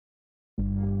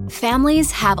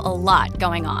Families have a lot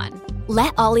going on.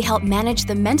 Let Ollie help manage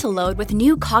the mental load with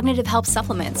new cognitive help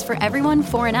supplements for everyone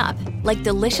 4 and up, like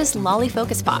delicious Lolly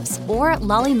Focus Pops or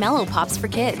Lolly Mellow Pops for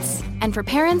kids. And for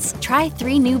parents, try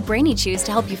 3 new Brainy Chews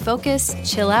to help you focus,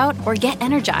 chill out, or get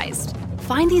energized.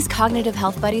 Find these cognitive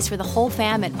health buddies for the whole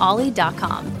fam at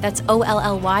ollie.com. That's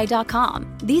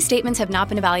OLLY.com. These statements have not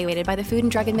been evaluated by the Food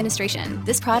and Drug Administration.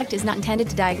 This product is not intended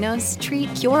to diagnose,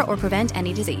 treat, cure, or prevent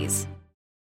any disease.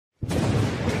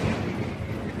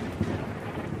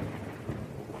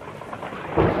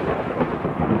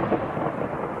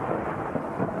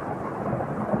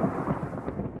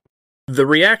 The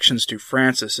reactions to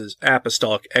Francis's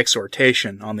apostolic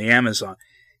exhortation on the Amazon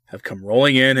have come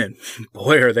rolling in, and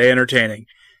boy are they entertaining.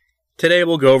 Today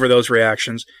we'll go over those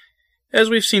reactions, as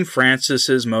we've seen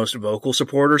Francis's most vocal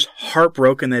supporters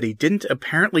heartbroken that he didn't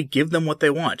apparently give them what they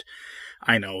want.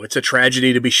 I know, it's a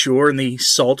tragedy to be sure, and the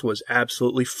salt was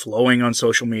absolutely flowing on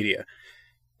social media.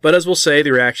 But as we'll say,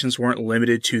 the reactions weren't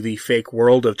limited to the fake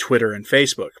world of Twitter and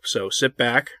Facebook, so sit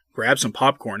back, grab some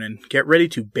popcorn, and get ready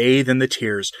to bathe in the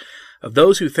tears of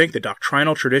those who think the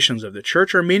doctrinal traditions of the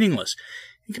church are meaningless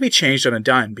and can be changed on a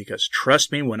dime, because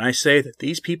trust me when I say that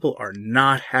these people are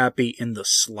not happy in the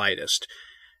slightest.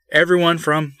 Everyone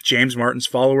from James Martin's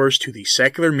followers to the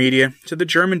secular media to the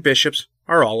German bishops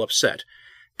are all upset.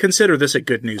 Consider this a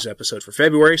good news episode for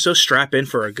February, so strap in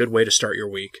for a good way to start your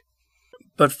week.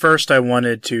 But first I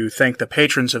wanted to thank the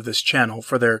patrons of this channel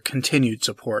for their continued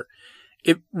support.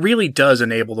 It really does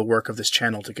enable the work of this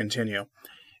channel to continue.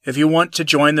 If you want to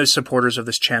join the supporters of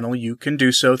this channel, you can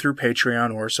do so through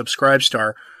Patreon or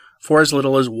Subscribestar for as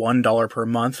little as $1 per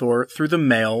month, or through the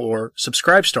mail or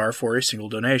Subscribestar for a single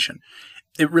donation.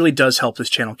 It really does help this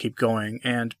channel keep going,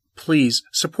 and please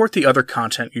support the other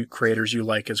content creators you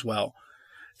like as well.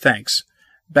 Thanks.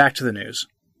 Back to the news.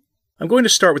 I'm going to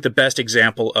start with the best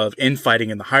example of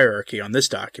infighting in the hierarchy on this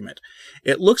document.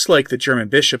 It looks like the German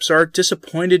bishops are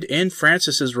disappointed in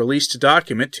Francis's released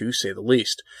document, to say the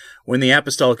least. When the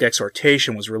apostolic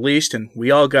exhortation was released and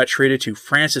we all got treated to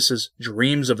Francis's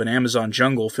dreams of an Amazon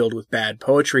jungle filled with bad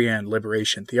poetry and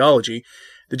liberation theology,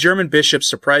 the German bishops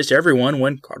surprised everyone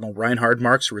when Cardinal Reinhard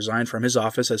Marx resigned from his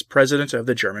office as president of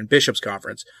the German Bishops'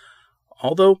 Conference.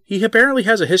 Although he apparently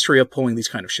has a history of pulling these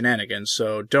kind of shenanigans,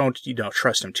 so don't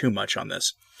trust him too much on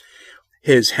this.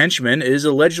 His henchman is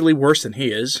allegedly worse than he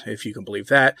is, if you can believe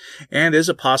that, and is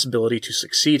a possibility to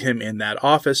succeed him in that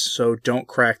office, so don't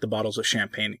crack the bottles of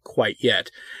champagne quite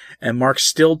yet. And Marx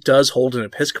still does hold an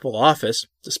episcopal office,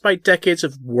 despite decades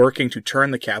of working to turn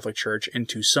the Catholic Church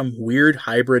into some weird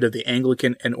hybrid of the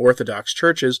Anglican and Orthodox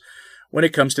churches when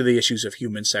it comes to the issues of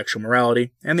human sexual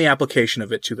morality and the application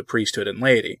of it to the priesthood and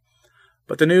laity.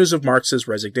 But the news of Marx's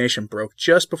resignation broke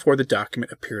just before the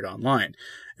document appeared online,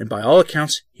 and by all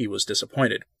accounts, he was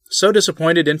disappointed. So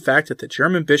disappointed, in fact, that the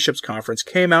German Bishops' Conference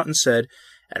came out and said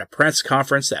at a press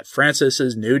conference that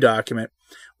Francis's new document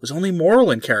was only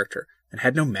moral in character and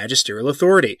had no magisterial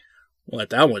authority. We'll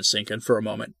let that one sink in for a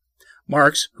moment.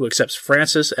 Marx, who accepts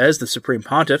Francis as the Supreme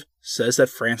Pontiff, says that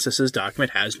Francis's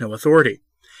document has no authority.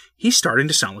 He's starting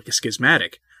to sound like a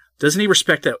schismatic. Doesn't he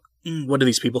respect that? What do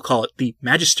these people call it? The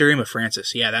Magisterium of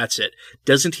Francis. Yeah, that's it.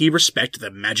 Doesn't he respect the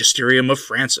Magisterium of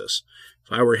Francis?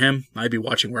 If I were him, I'd be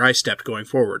watching where I stepped going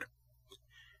forward.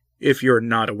 If you're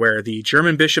not aware, the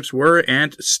German bishops were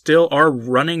and still are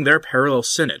running their parallel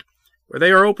synod, where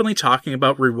they are openly talking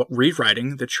about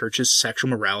rewriting the Church's sexual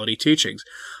morality teachings,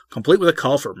 complete with a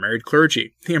call for married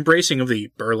clergy, the embracing of the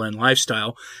Berlin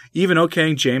lifestyle, even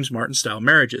okaying James Martin-style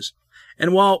marriages.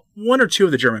 And while 1 or 2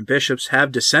 of the German bishops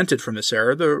have dissented from this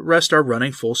error, the rest are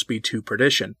running full speed to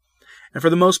perdition. And for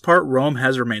the most part, Rome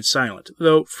has remained silent,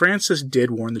 though Francis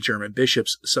did warn the German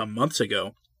bishops some months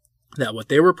ago that what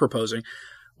they were proposing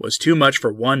was too much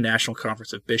for one national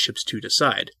conference of bishops to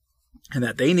decide, and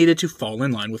that they needed to fall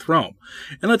in line with Rome,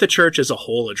 and let the Church as a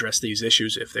whole address these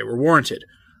issues if they were warranted.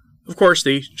 Of course,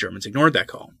 the Germans ignored that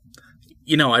call.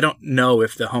 I don't know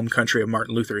if the home country of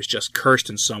Martin Luther is just cursed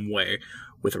in some way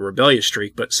with a rebellious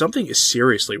streak, but something is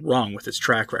seriously wrong with its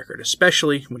track record,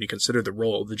 especially when you consider the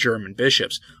role the German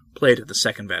bishops played at the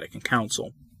Second Vatican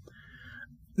Council.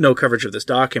 No coverage of this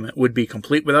document would be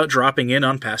complete without dropping in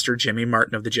on Pastor Jimmy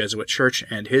Martin of the Jesuit Church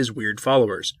and his weird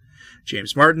followers.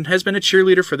 James Martin has been a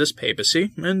cheerleader for this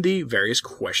papacy and the various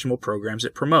questionable programs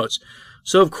it promotes,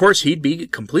 so of course he'd be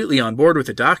completely on board with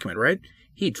the document, right?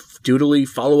 He'd dutifully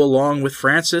follow along with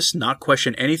Francis, not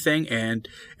question anything, and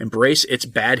embrace its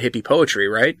bad hippie poetry,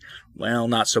 right? Well,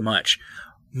 not so much.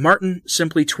 Martin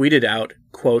simply tweeted out,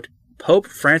 quote, "Pope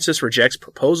Francis rejects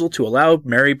proposal to allow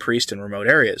married priests in remote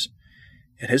areas."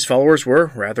 And his followers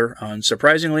were, rather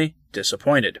unsurprisingly,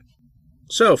 disappointed.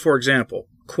 So, for example,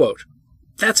 Quote,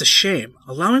 "That's a shame.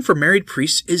 Allowing for married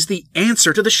priests is the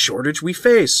answer to the shortage we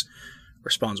face,"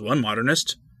 responds one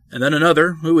modernist. And then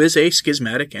another, who is a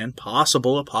schismatic and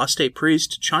possible apostate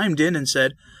priest, chimed in and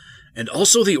said, "And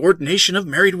also the ordination of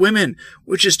married women,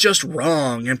 which is just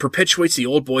wrong and perpetuates the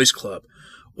old boys club.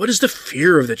 What is the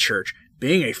fear of the church?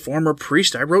 Being a former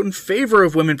priest, I wrote in favor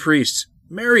of women priests,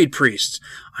 married priests.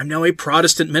 I'm now a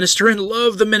Protestant minister and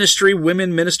love the ministry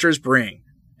women ministers bring."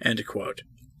 End quote.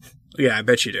 Yeah, I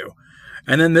bet you do.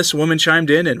 And then this woman chimed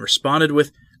in and responded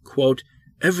with, quote,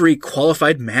 "Every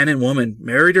qualified man and woman,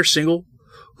 married or single,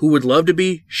 who would love to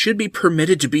be, should be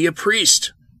permitted to be a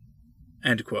priest."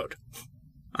 End quote.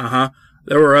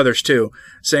 There were others too,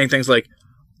 saying things like,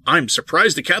 "I'm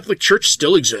surprised the Catholic Church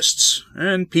still exists,"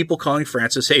 and people calling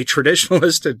Francis a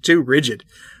traditionalist and too rigid.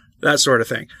 That sort of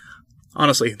thing.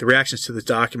 Honestly, the reactions to this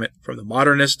document from the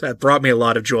modernist have brought me a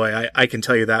lot of joy, I can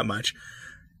tell you that much.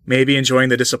 Maybe enjoying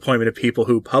the disappointment of people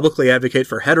who publicly advocate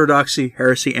for heterodoxy,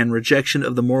 heresy, and rejection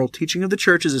of the moral teaching of the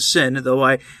Church as a sin, though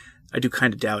I do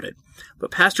kind of doubt it.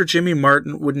 But Pastor Jimmy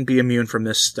Martin wouldn't be immune from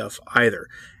this stuff either,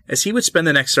 as he would spend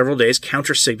the next several days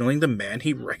counter-signaling the man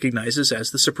he recognizes as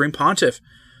the Supreme Pontiff.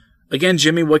 Again,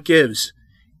 Jimmy, what gives?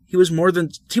 He was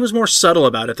more subtle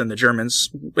about it than the Germans,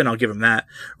 and I'll give him that,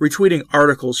 retweeting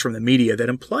articles from the media that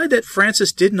implied that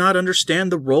Francis did not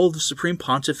understand the role of the Supreme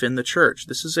Pontiff in the Church.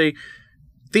 This is a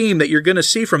theme that you're going to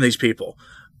see from these people.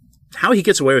 How he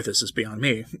gets away with this is beyond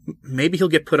me. Maybe he'll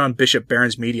get put on Bishop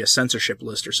Barron's media censorship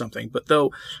list or something, but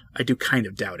though I do kind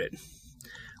of doubt it.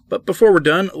 But before we're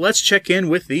done, let's check in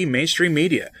with the mainstream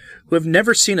media, who have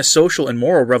never seen a social and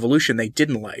moral revolution they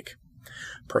didn't like.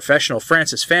 Professional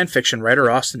Francis fanfiction writer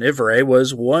Austin Ivere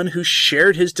was one who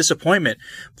shared his disappointment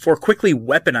before quickly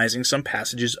weaponizing some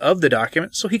passages of the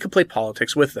document so he could play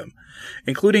politics with them.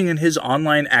 Including in his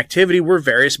online activity were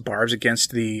various barbs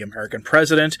against the American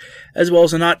president, as well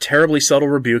as a not terribly subtle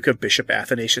rebuke of Bishop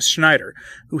Athanasius Schneider,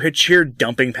 who had cheered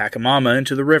dumping Pachamama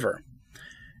into the river.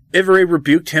 Ivere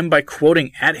rebuked him by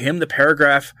quoting at him the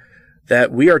paragraph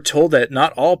that we are told that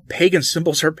not all pagan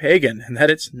symbols are pagan, and that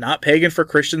it's not pagan for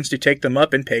Christians to take them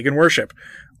up in pagan worship,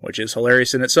 which is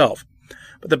hilarious in itself.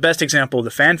 But the best example of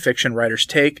the fanfiction writer's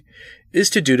take is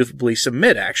to dutifully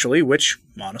submit, actually, which,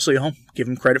 honestly, I'll give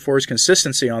him credit for his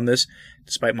consistency on this,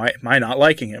 despite my not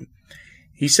liking him.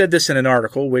 He said this in an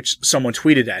article which someone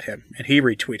tweeted at him, and he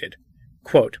retweeted,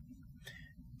 quote,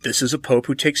 "This is a pope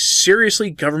who takes seriously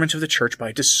government of the church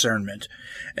by discernment,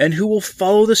 and who will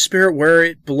follow the Spirit where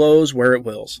it blows, where it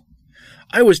wills.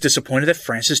 I was disappointed that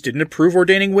Francis didn't approve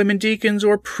ordaining women deacons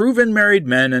or proven married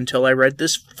men until I read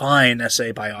this fine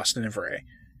essay by Austin Ivere."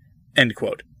 End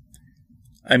quote.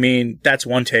 I mean, that's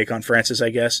one take on Francis,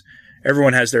 I guess.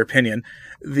 Everyone has their opinion.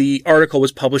 The article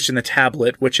was published in the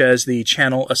Tablet, which, as the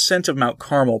channel Ascent of Mount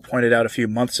Carmel pointed out a few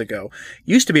months ago,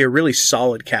 used to be a really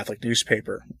solid Catholic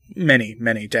newspaper many,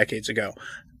 many decades ago.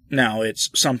 Now it's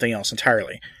something else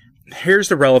entirely. Here's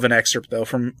the relevant excerpt, though,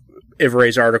 from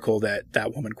Ivere's article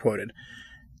that woman quoted.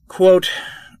 Quote,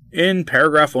 "In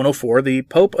paragraph 104, the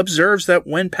Pope observes that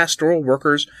when pastoral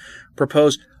workers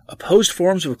propose opposed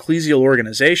forms of ecclesial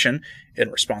organization in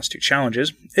response to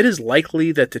challenges, it is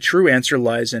likely that the true answer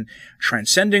lies in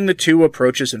transcending the two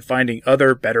approaches and finding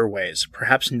other, better ways,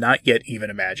 perhaps not yet even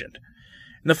imagined."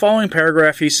 In the following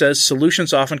paragraph, he says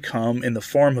solutions often come in the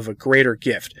form of a greater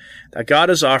gift that God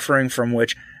is offering, from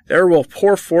which there will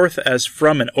pour forth as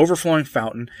from an overflowing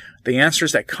fountain the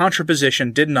answers that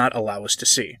contraposition did not allow us to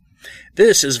see.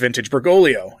 This is vintage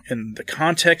Bergoglio. In the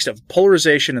context of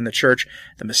polarization in the church,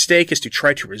 the mistake is to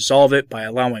try to resolve it by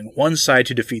allowing one side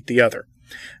to defeat the other.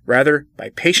 Rather, by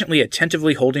patiently,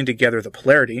 attentively holding together the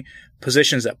polarity,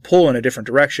 positions that pull in a different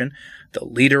direction, the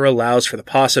leader allows for the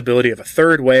possibility of a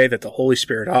third way that the Holy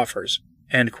Spirit offers.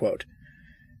 End quote.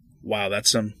 Wow, that's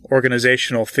some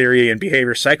organizational theory and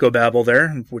behavior psychobabble there,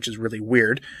 which is really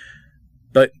weird.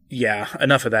 But yeah,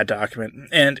 enough of that document.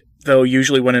 And though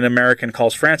usually when an American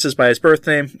calls Francis by his birth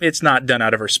name, it's not done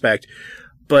out of respect.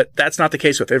 But that's not the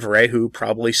case with Ivere, who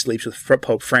probably sleeps with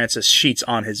Pope Francis sheets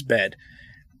on his bed.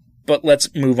 But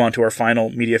let's move on to our final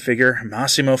media figure,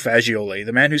 Massimo Fagioli,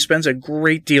 the man who spends a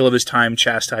great deal of his time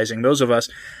chastising those of us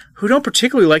who don't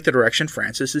particularly like the direction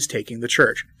Francis is taking the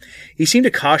church. He seemed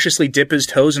to cautiously dip his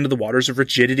toes into the waters of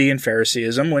rigidity and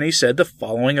Phariseeism when he said the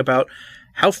following about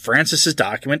how Francis's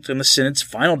document and the Synod's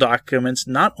final documents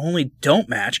not only don't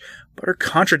match, but are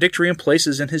contradictory in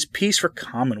places in his piece for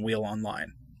Commonweal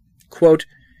Online. Quote,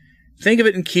 "Think of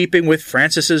it in keeping with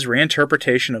Francis's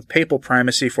reinterpretation of papal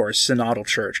primacy for a synodal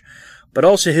church, but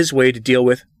also his way to deal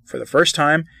with, for the first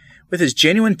time, with his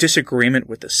genuine disagreement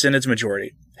with the Synod's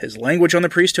majority. His language on the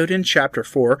priesthood in Chapter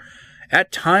 4,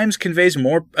 at times conveys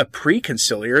more a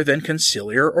pre-conciliar than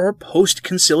conciliar or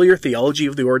post-conciliar theology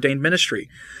of the ordained ministry,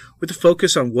 with a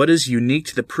focus on what is unique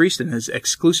to the priest and his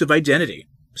exclusive identity.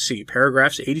 See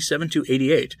paragraphs 87 to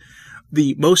 88.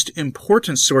 The most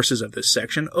important sources of this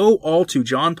section owe all to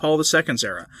John Paul II's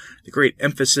era. The great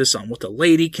emphasis on what the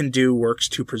laity can do works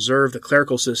to preserve the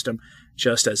clerical system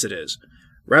just as it is.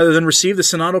 Rather than receive the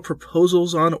synodal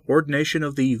proposals on ordination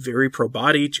of the viri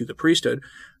probati to the priesthood,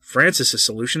 Francis's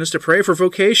solution is to pray for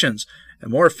vocations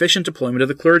and more efficient deployment of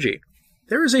the clergy.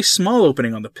 There is a small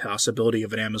opening on the possibility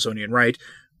of an Amazonian rite,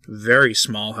 very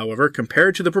small, however,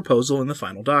 compared to the proposal in the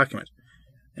final document.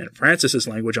 And Francis's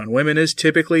language on women is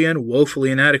typically and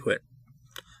woefully inadequate,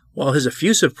 while his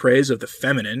effusive praise of the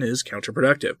feminine is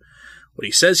counterproductive. What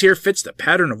he says here fits the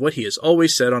pattern of what he has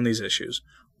always said on these issues.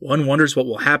 One wonders what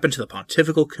will happen to the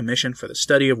Pontifical Commission for the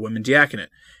Study of Women Diaconate,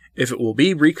 if it will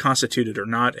be reconstituted or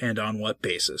not, and on what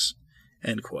basis.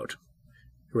 End quote.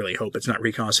 I really hope it's not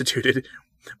reconstituted,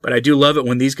 but I do love it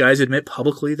when these guys admit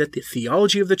publicly that the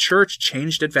theology of the Church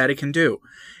changed at Vatican II.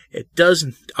 It does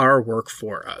our work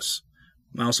for us.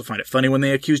 I also find it funny when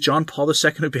they accuse John Paul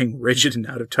II of being rigid and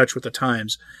out of touch with the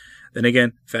times. Then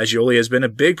again, Fagioli has been a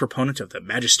big proponent of the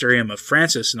Magisterium of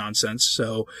Francis nonsense,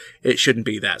 so it shouldn't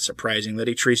be that surprising that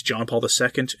he treats John Paul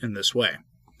II in this way.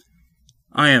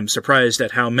 I am surprised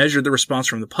at how measured the response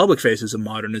from the public faces of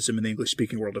modernism in the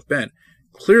English-speaking world have been.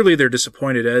 Clearly they're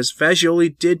disappointed, as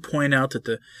Fagioli did point out that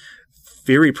the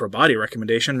viri probati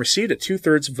recommendation received a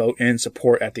 2/3 vote in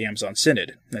support at the Amazon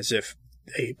Synod, as if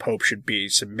a pope should be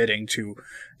submitting to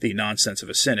the nonsense of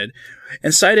a synod,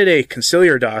 and cited a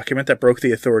conciliar document that broke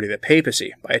the authority of the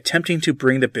papacy by attempting to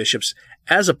bring the bishops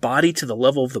as a body to the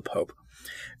level of the pope.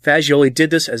 Fagioli did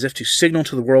this as if to signal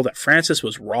to the world that Francis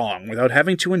was wrong, without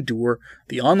having to endure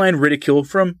the online ridicule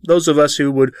from those of us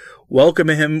who would welcome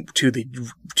him to the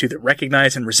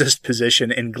recognize and resist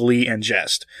position in glee and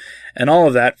jest. And all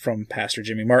of that, from Pastor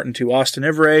Jimmy Martin to Austin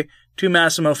Ivray to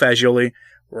Massimo Fagioli,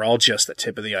 we're all just the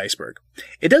tip of the iceberg.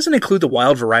 It doesn't include the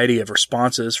wild variety of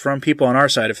responses from people on our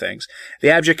side of things, the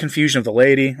abject confusion of the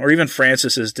laity, or even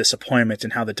Francis's disappointment in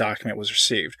how the document was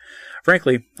received.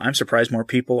 Frankly, I'm surprised more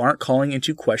people aren't calling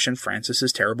into question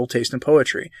Francis's terrible taste in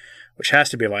poetry, which has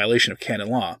to be a violation of canon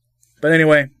law. But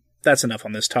anyway, that's enough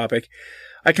on this topic.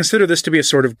 I consider this to be a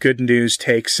sort of good news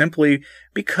take simply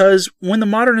because when the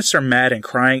modernists are mad and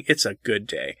crying, it's a good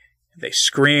day. They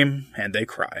scream and they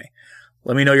cry.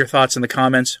 Let me know your thoughts in the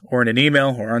comments, or in an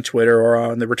email, or on Twitter, or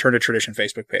on the Return to Tradition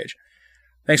Facebook page.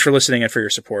 Thanks for listening and for your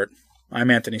support.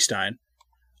 I'm Anthony Stein.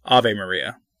 Ave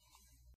Maria.